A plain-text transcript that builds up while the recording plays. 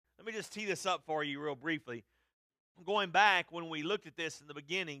just tee this up for you real briefly. Going back when we looked at this in the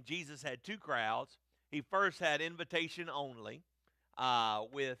beginning, Jesus had two crowds. He first had invitation only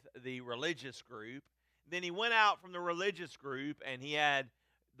with the religious group. Then he went out from the religious group and he had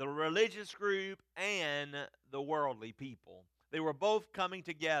the religious group and the worldly people. They were both coming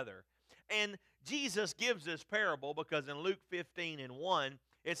together. And Jesus gives this parable because in Luke 15:1,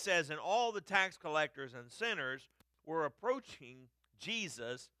 it says, and all the tax collectors and sinners were approaching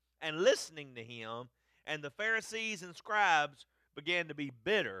Jesus and listening to him, and the Pharisees and scribes began to be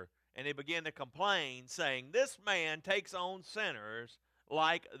bitter, and they began to complain, saying, this man takes on sinners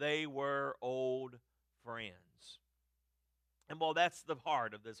like they were old friends. And well, that's the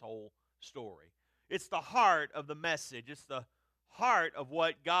heart of this whole story. It's the heart of the message. It's the heart of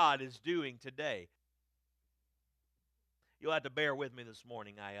what God is doing today. You'll have to bear with me this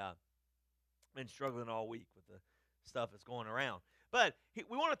morning. I've been struggling all week with the stuff that's going around. But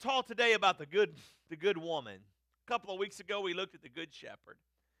we want to talk today about the good woman. A couple of weeks ago, we looked at the good shepherd.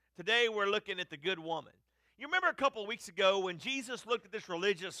 Today, we're looking at the good woman. You remember a couple of weeks ago when Jesus looked at this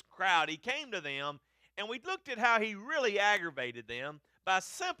religious crowd, he came to them, and we looked at how he really aggravated them by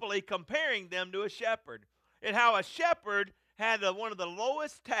simply comparing them to a shepherd, and how a shepherd had one of the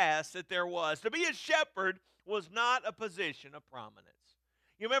lowest tasks that there was. To be a shepherd was not a position of prominence.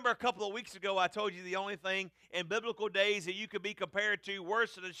 You remember a couple of weeks ago I told you the only thing in biblical days that you could be compared to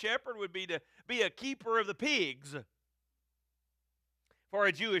worse than a shepherd would be to be a keeper of the pigs for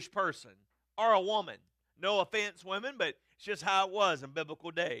a Jewish person or a woman. No offense, women, but it's just how it was in biblical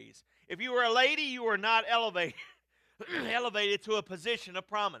days. If you were a lady, you were not elevated to a position of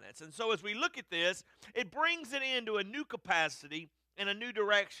prominence. And so as we look at this, it brings it into a new capacity and a new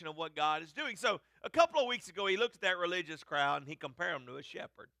direction of what God is doing. So a couple of weeks ago, he looked at that religious crowd and he compared them to a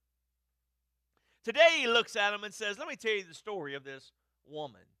shepherd. Today, he looks at them and says, let me tell you the story of this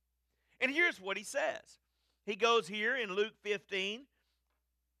woman. And here's what he says. He goes here in Luke 15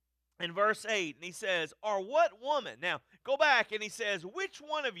 in verse 8, and he says, or what woman? Now, go back and he says, which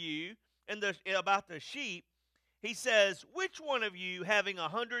one of you, about the sheep, he says, which one of you having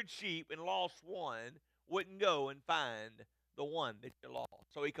 100 sheep and lost one wouldn't go and find the one that you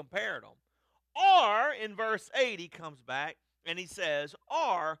lost? So he compared them. Or in verse 8 he comes back and he says,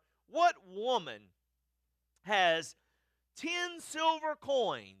 or what woman has 10 silver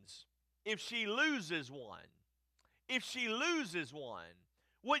coins if she loses one? If she loses one,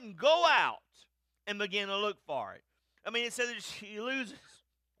 wouldn't go out and begin to look for it. I mean, it says that she loses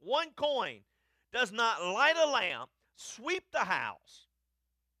one coin, does not light a lamp, sweep the house,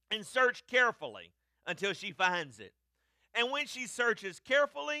 and search carefully until she finds it. And when she searches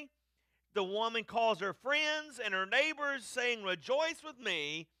carefully, the woman calls her friends and her neighbors, saying, rejoice with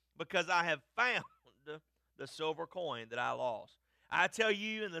me, because I have found the silver coin that I lost. I tell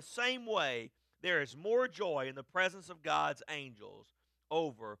you, in the same way, there is more joy in the presence of God's angels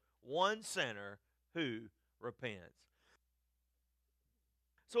over one sinner who repents.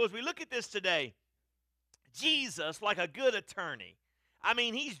 So as we look at this today, Jesus, like a good attorney, I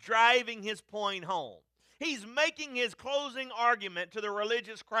mean, he's driving his point home. He's making his closing argument to the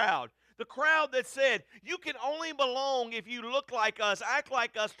religious crowd. The crowd that said, you can only belong if you look like us, act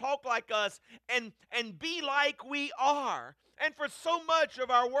like us, talk like us, and be like we are. And for so much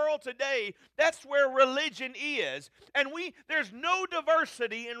of our world today, that's where religion is. And there's no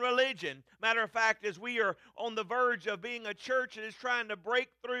diversity in religion. Matter of fact, as we are on the verge of being a church that is trying to break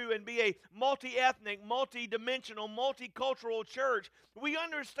through and be a multi-ethnic, multi-dimensional, multicultural church, we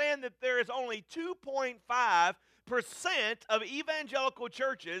understand that there is only 2.5% of evangelical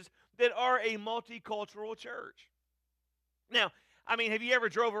churches that are a multicultural church. Now, I mean, have you ever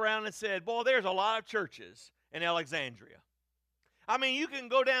drove around and said, boy, there's a lot of churches in Alexandria? I mean, you can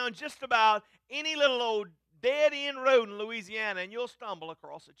go down just about any little old dead-end road in Louisiana and you'll stumble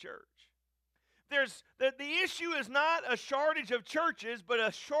across a church. The issue is not a shortage of churches, but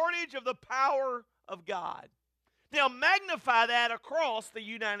a shortage of the power of God. Now, magnify that across the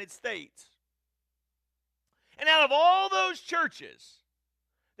United States. And out of all those churches,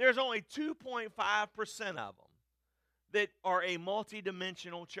 there's only 2.5% of them that are a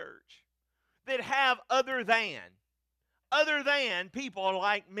multidimensional church, that have other than people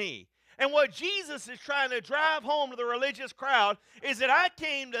like me. And what Jesus is trying to drive home to the religious crowd is that I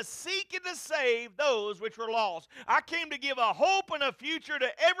came to seek and to save those which were lost. I came to give a hope and a future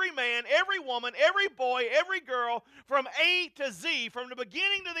to every man, every woman, every boy, every girl, from A to Z, from the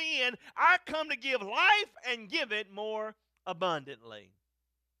beginning to the end. I come to give life and give it more abundantly.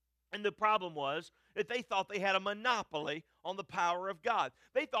 And the problem was that they thought they had a monopoly on the power of God.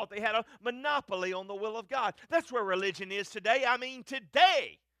 They thought they had a monopoly on the will of God. That's where religion is today. I mean,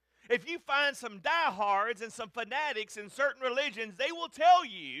 today. if you find some diehards and some fanatics in certain religions, they will tell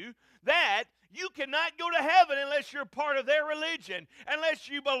you that you cannot go to heaven unless you're part of their religion, unless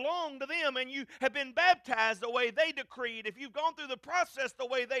you belong to them and you have been baptized the way they decreed, if you've gone through the process the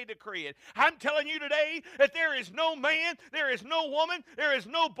way they decree it. I'm telling you today that there is no man, there is no woman, there is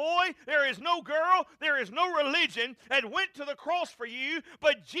no boy, there is no girl, there is no religion that went to the cross for you,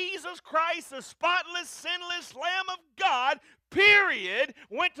 but Jesus Christ, the spotless, sinless Lamb of God, period,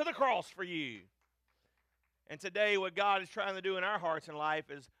 went to the cross for you. And today what God is trying to do in our hearts and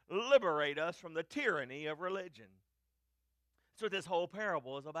life is liberate us from the tyranny of religion. That's what this whole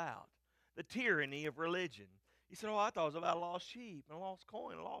parable is about. The tyranny of religion. You said, oh, I thought it was about a lost sheep and a lost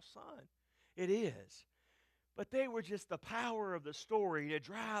coin, a lost son. It is. But they were just the power of the story to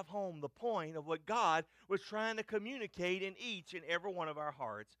drive home the point of what God was trying to communicate in each and every one of our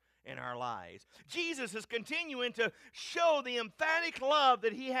hearts in our lives. Jesus is continuing to show the emphatic love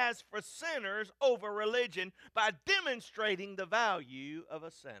that he has for sinners over religion by demonstrating the value of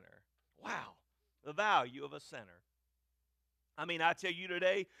a sinner. Wow, the value of a sinner. I mean, I tell you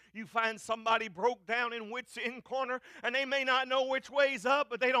today, you find somebody broke down in wits end corner, and they may not know which way's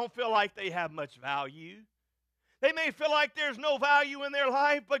up, but they don't feel like they have much value. They may feel like there's no value in their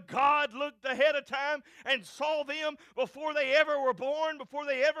life, but God looked ahead of time and saw them before they ever were born, before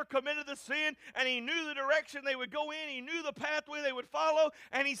they ever committed the sin, and he knew the direction they would go in. He knew the pathway they would follow,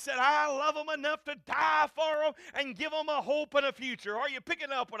 and he said, I love them enough to die for them and give them a hope and a future. Are you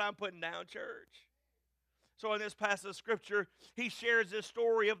picking up what I'm putting down, church? So in this passage of Scripture, he shares this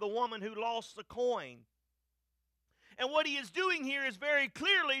story of the woman who lost the coin. And what he is doing here is very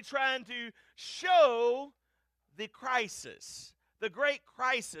clearly trying to show the crisis, the great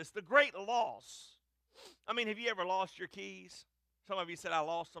loss. I mean, have you ever lost your keys? Some of you said, I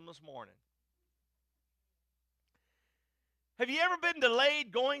lost them this morning. Have you ever been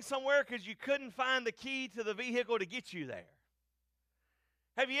delayed going somewhere because you couldn't find the key to the vehicle to get you there?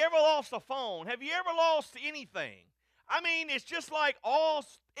 Have you ever lost a phone? Have you ever lost anything? I mean, it's just like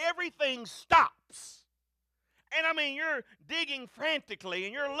everything stops. And I mean, you're digging frantically,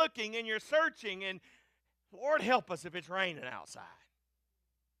 and you're looking, and you're searching, and Lord help us if it's raining outside.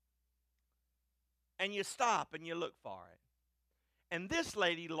 And you stop and you look for it. And this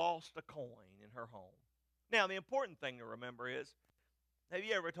lady lost a coin in her home. Now, the important thing to remember is, have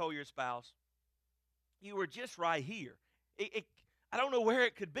you ever told your spouse, you were just right here? I don't know where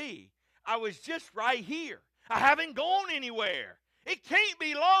it could be. I was just right here. I haven't gone anywhere. It can't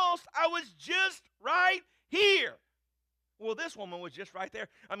be lost. I was just right here. Well, this woman was just right there.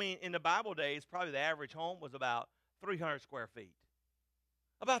 I mean, in the Bible days, probably the average home was about 300 square feet.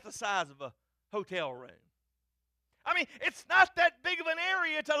 About the size of a hotel room. I mean, it's not that big of an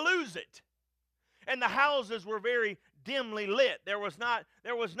area to lose it. And the houses were very dimly lit. There was not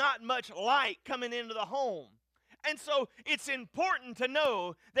much light coming into the home. And so it's important to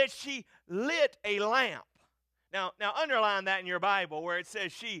know that she lit a lamp. Now underline that in your Bible where it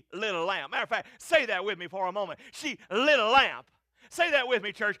says she lit a lamp. Matter of fact, say that with me for a moment. She lit a lamp. Say that with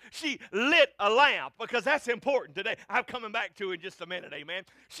me, church. She lit a lamp, because that's important today. I'm coming back to it in just a minute, amen.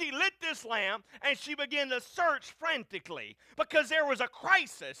 She lit this lamp, and she began to search frantically because there was a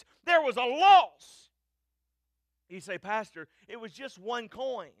crisis. There was a loss. You say, Pastor, it was just one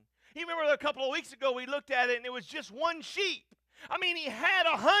coin. You remember a couple of weeks ago we looked at it, and it was just one sheep. I mean, he had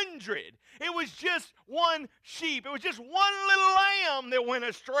 100. It was just one sheep. It was just one little lamb that went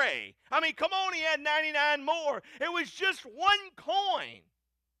astray. I mean, come on, he had 99 more. It was just one coin.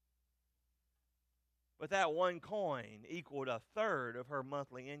 But that one coin equaled a third of her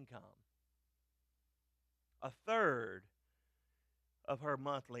monthly income. A third of her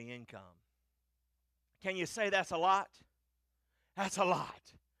monthly income. Can you say that's a lot? That's a lot.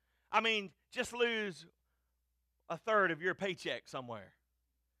 I mean, just lose a third of your paycheck somewhere.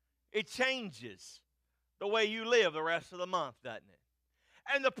 It changes the way you live the rest of the month, doesn't it?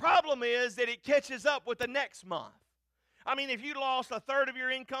 And the problem is that it catches up with the next month. I mean, if you lost a third of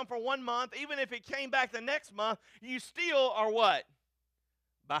your income for 1 month, even if it came back the next month, you still are what?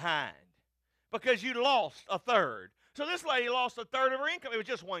 Behind. Because you lost a third. So this lady lost a third of her income. It was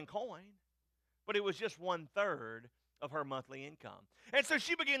just one coin, but it was just 1/3 of her monthly income. And so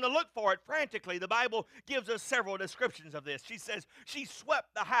she began to look for it frantically. The Bible gives us several descriptions of this. She says she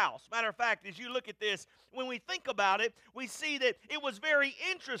swept the house. Matter of fact, as you look at this, when we think about it, we see that it was very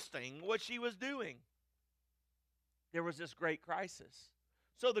interesting what she was doing. There was this great crisis.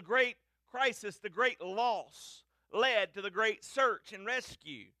 So the great crisis, the great loss, led to the great search and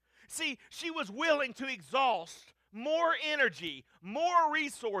rescue. See, she was willing to exhaust more energy, more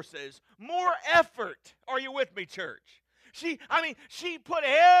resources, more effort. Are you with me, church? She put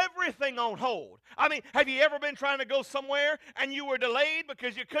everything on hold. I mean, have you ever been trying to go somewhere and you were delayed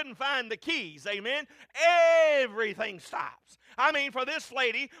because you couldn't find the keys? Amen. Everything stops. I mean, for this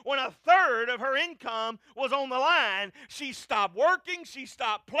lady, when a third of her income was on the line, she stopped working, she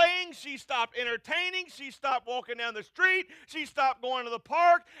stopped playing, she stopped entertaining, she stopped walking down the street, she stopped going to the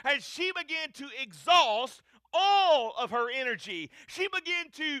park, and she began to exhaust all of her energy. She began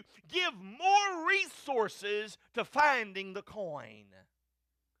to give more resources to finding the coin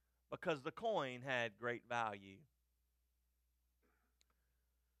because the coin had great value.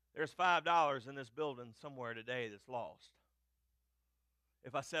 There's $5 in this building somewhere today that's lost.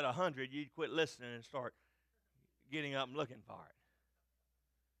 If I said 100, you'd quit listening and start getting up and looking for it.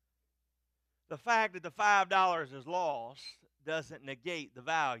 The fact that the $5 is lost doesn't negate the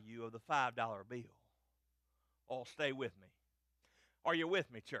value of the $5 bill. Oh, stay with me. Are you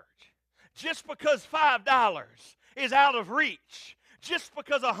with me, church? Just because $5 is out of reach, just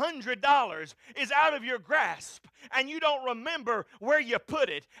because $100 is out of your grasp, and you don't remember where you put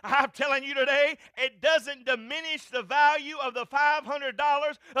it, I'm telling you today, it doesn't diminish the value of the $500,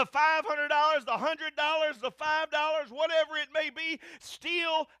 the $500, the $100, the $5, whatever it may be,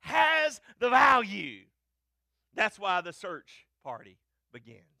 still has the value. That's why the search party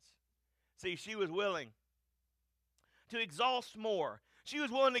begins. See, she was willing to exhaust more. She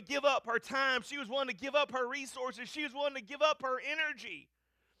was willing to give up her time. She was willing to give up her resources. She was willing to give up her energy.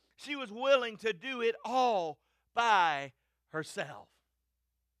 She was willing to do it all by herself.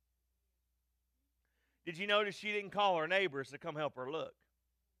 Did you notice she didn't call her neighbors to come help her look?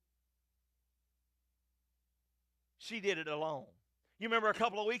 She did it alone. You remember a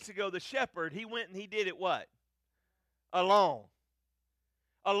couple of weeks ago, the shepherd, he went and he did it what? Alone.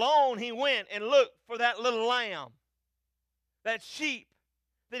 Alone he went and looked for that little lamb, that sheep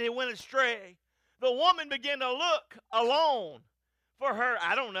that had went astray. The woman began to look alone for her.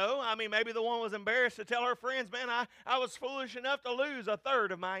 I don't know. I mean, maybe the woman was embarrassed to tell her friends, man, I was foolish enough to lose a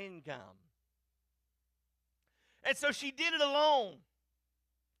third of my income. And so she did it alone.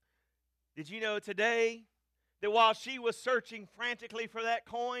 Did you know today that while she was searching frantically for that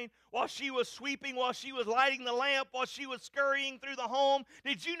coin, while she was sweeping, while she was lighting the lamp, while she was scurrying through the home,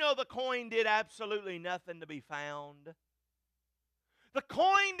 did you know the coin did absolutely nothing to be found? The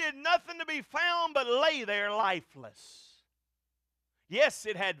coin did nothing to be found but lay there lifeless. Yes,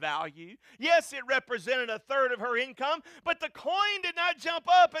 it had value. Yes, it represented a third of her income, but the coin did not jump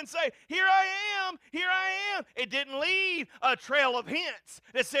up and say, here I am, here I am. It didn't leave a trail of hints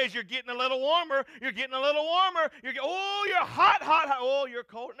that says you're getting a little warmer, you're getting a little warmer, oh, you're hot, hot, hot, oh, you're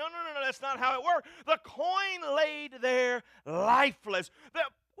cold. No, that's not how it worked. The coin laid there lifeless.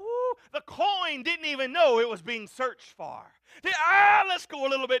 The coin didn't even know it was being searched for. Let's go a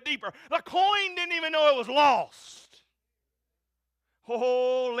little bit deeper. The coin didn't even know it was lost.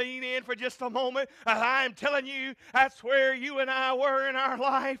 Oh, lean in for just a moment. I'm telling you, that's where you and I were in our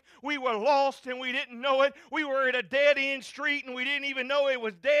life. We were lost and we didn't know it. We were at a dead-end street and we didn't even know it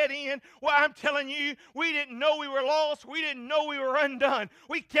was dead-end. Well, I'm telling you, we didn't know we were lost. We didn't know we were undone.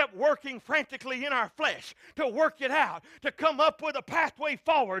 We kept working frantically in our flesh to work it out, to come up with a pathway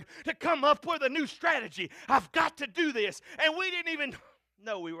forward, to come up with a new strategy. I've got to do this. And we didn't even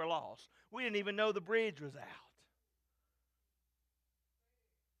know we were lost. We didn't even know the bridge was out.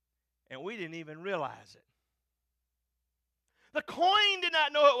 And we didn't even realize it. The coin did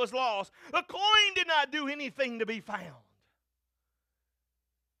not know it was lost. The coin did not do anything to be found.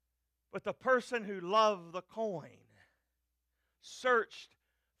 But the person who loved the coin searched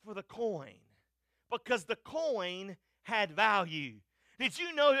for the coin because the coin had value. Did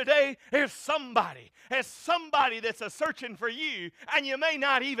you know today there's somebody that's searching for you, and you may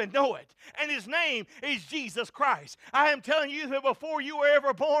not even know it, and his name is Jesus Christ. I am telling you that before you were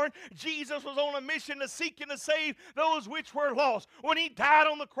ever born, Jesus was on a mission to seek and to save those which were lost. When he died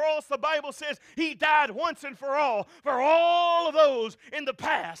on the cross, the Bible says he died once and for all of those in the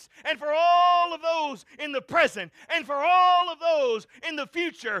past, and for all of those in the present, and for all of those in the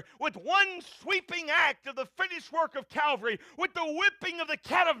future, with one sweeping act of the finished work of Calvary, with the whipping of the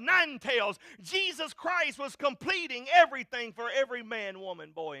cat of nine tails, Jesus Christ was completing everything for every man,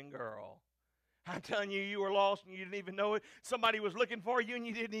 woman, boy, and girl. I'm telling you, you were lost and you didn't even know it. Somebody was looking for you and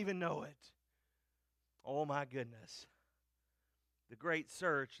you didn't even know it. Oh my goodness. The great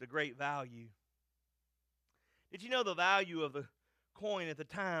search, the great value. Did you know the value of the coin at the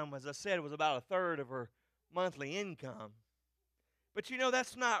time, as I said, was about a third of her monthly income? But you know,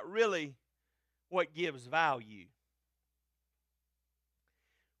 that's not really what gives value.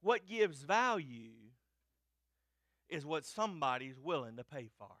 What gives value is what somebody's willing to pay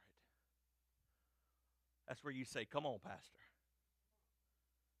for it. That's where you say, come on, Pastor.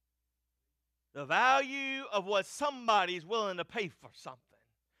 The value of what somebody's willing to pay for something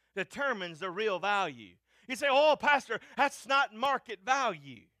determines the real value. You say, oh, Pastor, that's not market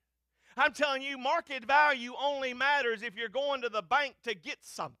value. I'm telling you, market value only matters if you're going to the bank to get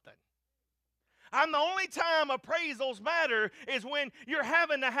something. The only time appraisals matter is when you're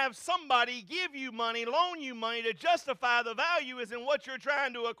having to have somebody give you money, loan you money to justify the value is in what you're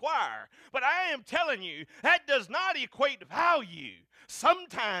trying to acquire. But I am telling you, that does not equate value.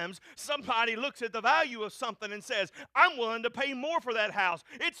 Sometimes somebody looks at the value of something and says, I'm willing to pay more for that house.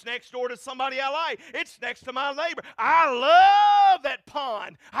 It's next door to somebody I like. It's next to my neighbor. I love that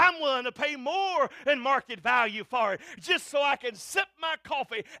pond. I'm willing to pay more than market value for it just so I can sip my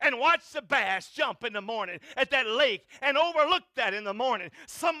coffee and watch the bass jump in the morning at that lake and overlook that in the morning.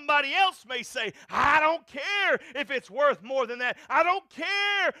 Somebody else may say, I don't care if it's worth more than that. I don't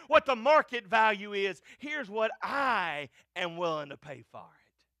care what the market value is. Here's what I am willing to pay for it.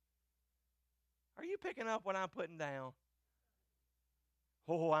 Are you picking up what I'm putting down?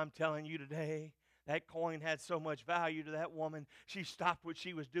 Oh, I'm telling you today, that coin had so much value to that woman. She stopped what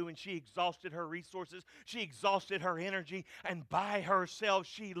she was doing. She exhausted her resources. She exhausted her energy. And by herself,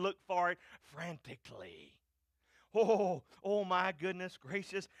 she looked for it frantically. Oh my goodness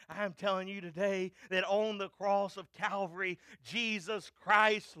gracious. I'm telling you today that on the cross of Calvary, Jesus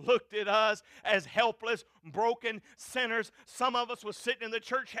Christ looked at us as helpless, broken sinners. Some of us was sitting in the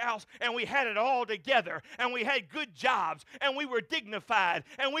church house and we had it all together and we had good jobs and we were dignified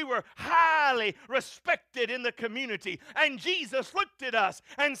and we were highly respected in the community. And Jesus looked at us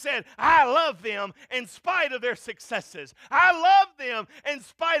and said, I love them in spite of their successes. I love them in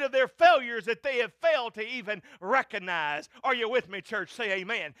spite of their failures that they have failed to even recognize. Are you with me, church? Say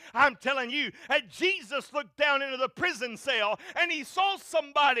amen. I'm telling you that Jesus looked down into the prison cell and he saw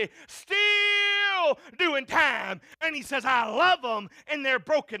somebody still doing time. And he says, I love them in their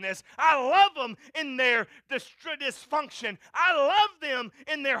brokenness. I love them in their dysfunction. I love them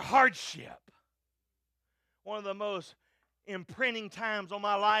in their hardship. One of the most imprinting times on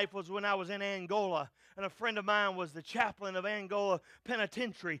my life was when I was in Angola. And a friend of mine was the chaplain of Angola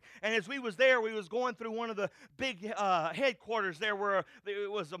Penitentiary. And as we was there, we was going through one of the big headquarters there where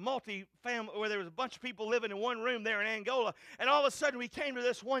it was a multi-family, where there was a bunch of people living in one room there in Angola. And all of a sudden, we came to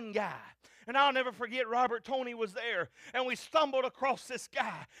this one guy. And I'll never forget, Robert Tony was there. And we stumbled across this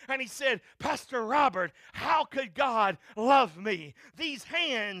guy. And he said, Pastor Robert, how could God love me? These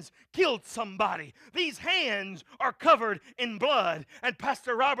hands killed somebody. These hands are covered in blood. And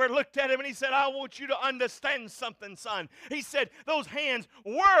Pastor Robert looked at him and he said, I want you to understand something, son. He said, those hands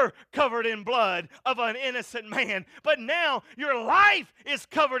were covered in blood of an innocent man. But now your life is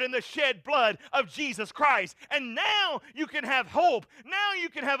covered in the shed blood of Jesus Christ. And now you can have hope. Now you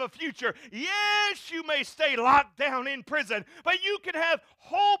can have a future. Yes, you may stay locked down in prison, but you can have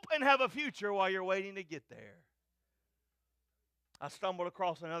hope and have a future while you're waiting to get there. I stumbled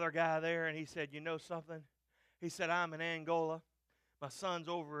across another guy there, and he said, you know something? He said, I'm in Angola. My son's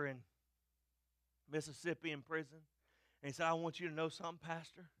over in Mississippi in prison. And he said, I want you to know something,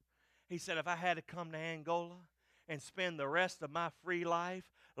 Pastor. He said, if I had to come to Angola and spend the rest of my free life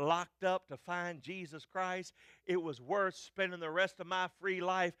locked up to find Jesus Christ, it was worth spending the rest of my free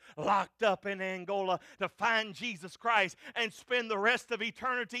life locked up in Angola to find Jesus Christ and spend the rest of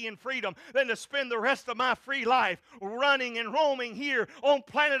eternity in freedom than to spend the rest of my free life running and roaming here on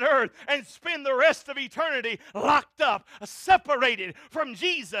planet Earth and spend the rest of eternity locked up, separated from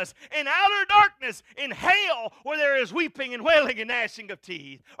Jesus in outer darkness, in hell, where there is weeping and wailing and gnashing of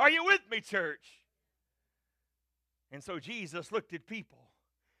teeth. Are you with me, church? And so Jesus looked at people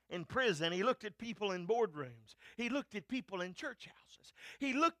in prison. He looked at people in boardrooms. He looked at people in church houses.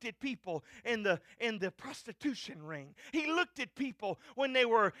 He looked at people in the prostitution ring. He looked at people when they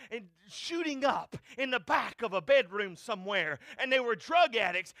were shooting up in the back of a bedroom somewhere and they were drug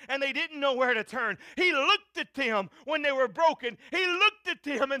addicts and they didn't know where to turn. He looked at them when they were broken. He looked at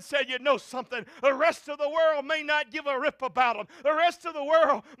them and said, you know something, the rest of the world may not give a rip about them. The rest of the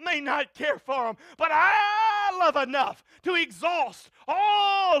world may not care for them. But I love enough to exhaust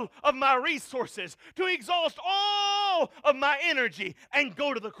all of my resources, to exhaust all of my energy and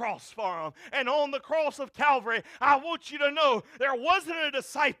go to the cross for them. And on the cross of Calvary, I want you to know there wasn't a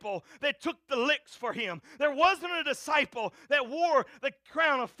disciple that took the licks for him. There wasn't a disciple that wore the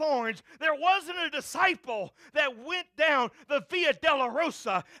crown of thorns. There wasn't a disciple that went down the Via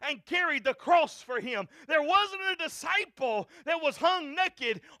Dolorosa and carried the cross for him. There wasn't a disciple that was hung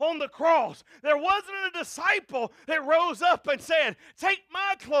naked on the cross. There wasn't a disciple disciple that rose up and said, take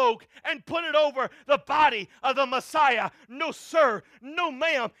my cloak and put it over the body of the Messiah. No, sir. No,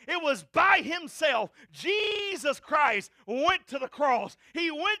 ma'am. It was by himself. Jesus Christ went to the cross.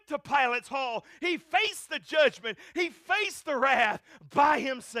 He went to Pilate's hall. He faced the judgment. He faced the wrath by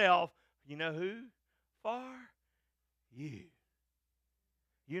himself. You know who? For you.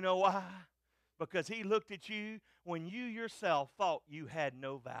 You know why? Because he looked at you when you yourself thought you had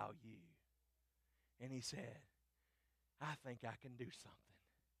no value. And he said, I think I can do something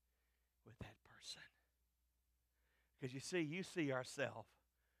with that person. Because you see ourselves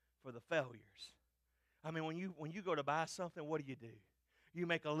for the failures. I mean, when you go to buy something, what do? You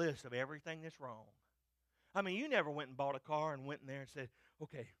make a list of everything that's wrong. I mean, you never went and bought a car and went in there and said,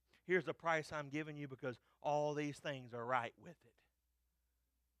 okay, here's the price I'm giving you because all these things are right with it.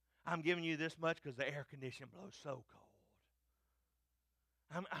 I'm giving you this much because the air conditioner blows so cold.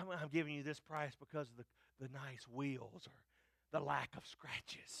 I'm giving you this price because of the nice wheels or the lack of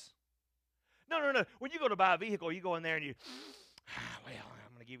scratches. No. When you go to buy a vehicle, you go in there and well,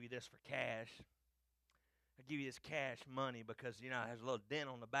 I'm going to give you this for cash. I give you this cash money because, it has a little dent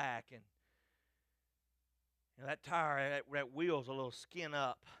on the back and that tire, that wheel's a little skin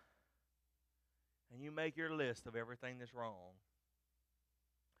up. And you make your list of everything that's wrong.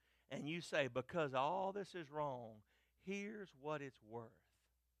 And you say, because all this is wrong, here's what it's worth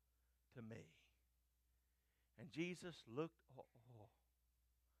to me. And Jesus looked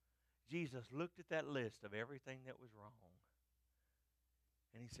at that list of everything that was wrong.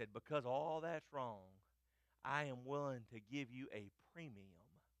 And he said, because all that's wrong, I am willing to give you a premium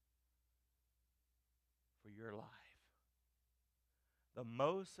for your life. The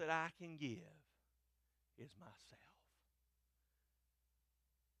most that I can give is myself.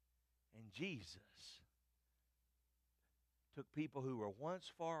 And Jesus took people who were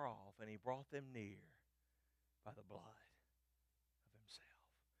once far off and he brought them near by the blood of himself.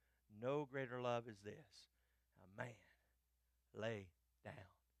 No greater love is this: a man lay down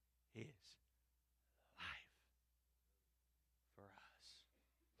his life for us.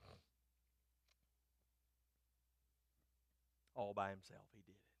 All by himself he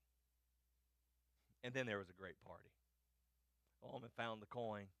did it. And then there was a great party. The woman found the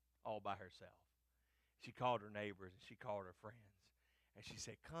coin all by herself. She called her neighbors and she called her friends. And she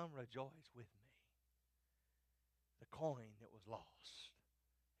said, come rejoice with me. The coin that was lost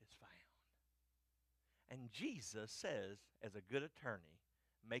is found. And Jesus says, as a good attorney,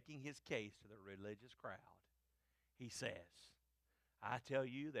 making his case to the religious crowd, he says, I tell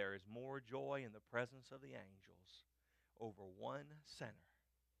you, there is more joy in the presence of the angels over one sinner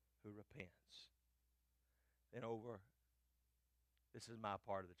who repents than over, this is my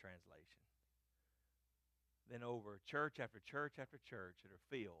part of the translation, than over church after church after church that are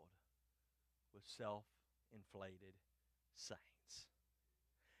filled with self-inflated saints.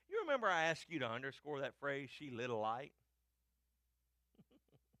 You remember I asked you to underscore that phrase, she lit a light?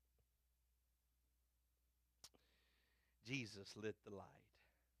 Jesus lit the light.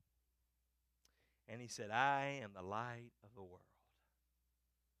 And he said, I am the light of the world.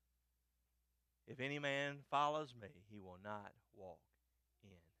 If any man follows me, he will not walk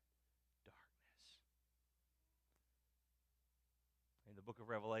in darkness. In the book of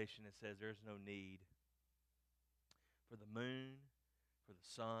Revelation, it says there's no need for the moon, for the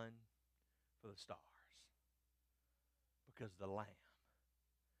sun, for the stars, because the Lamb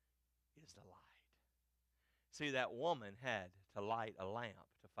is the light. See, that woman had to light a lamp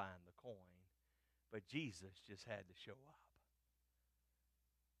to find the coin, but Jesus just had to show up.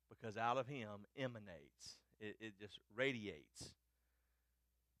 Because out of him emanates, it just radiates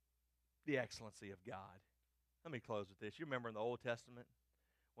the excellency of God. Let me close with this. You remember in the Old Testament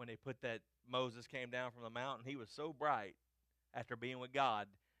when they put that, Moses came down from the mountain, he was so bright after being with God,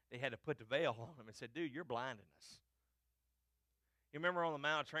 they had to put the veil on him and said, dude, you're blinding us. You remember on the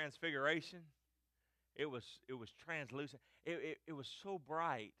Mount of Transfiguration? It was translucent. It was so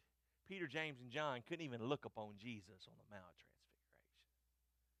bright, Peter, James, and John couldn't even look upon Jesus on the Mount of Transfiguration.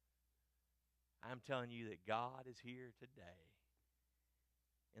 I'm telling you that God is here today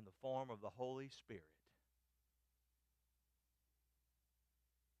in the form of the Holy Spirit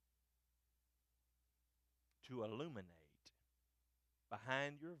to illuminate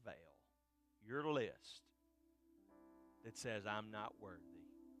behind your veil your list that says, I'm not worthy.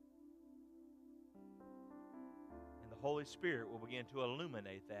 And the Holy Spirit will begin to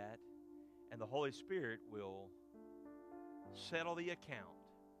illuminate that, and the Holy Spirit will settle the account.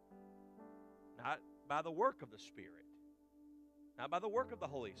 Not by the work of the Spirit, not by the work of the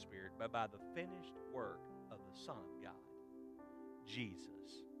Holy Spirit, but by the finished work of the Son of God,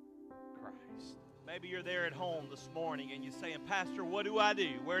 Jesus Christ. Maybe you're there at home this morning and you're saying, Pastor, what do I do?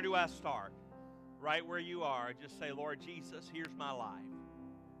 Where do I start? Right where you are, just say, Lord Jesus, here's my life.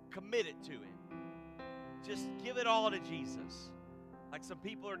 Commit it to Him. Just give it all to Jesus, like some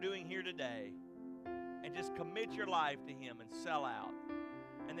people are doing here today. And just commit your life to Him and sell out.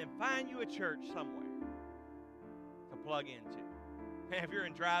 And then find you a church somewhere to plug into. And if you're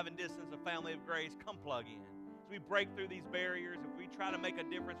in driving distance of Family of Grace, come plug in. As we break through these barriers, if we try to make a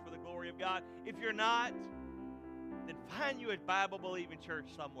difference for the glory of God, if you're not, then find you a Bible-believing church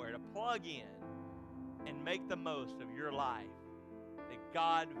somewhere to plug in and make the most of your life that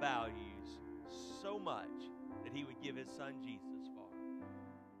God values so much that He would give His Son Jesus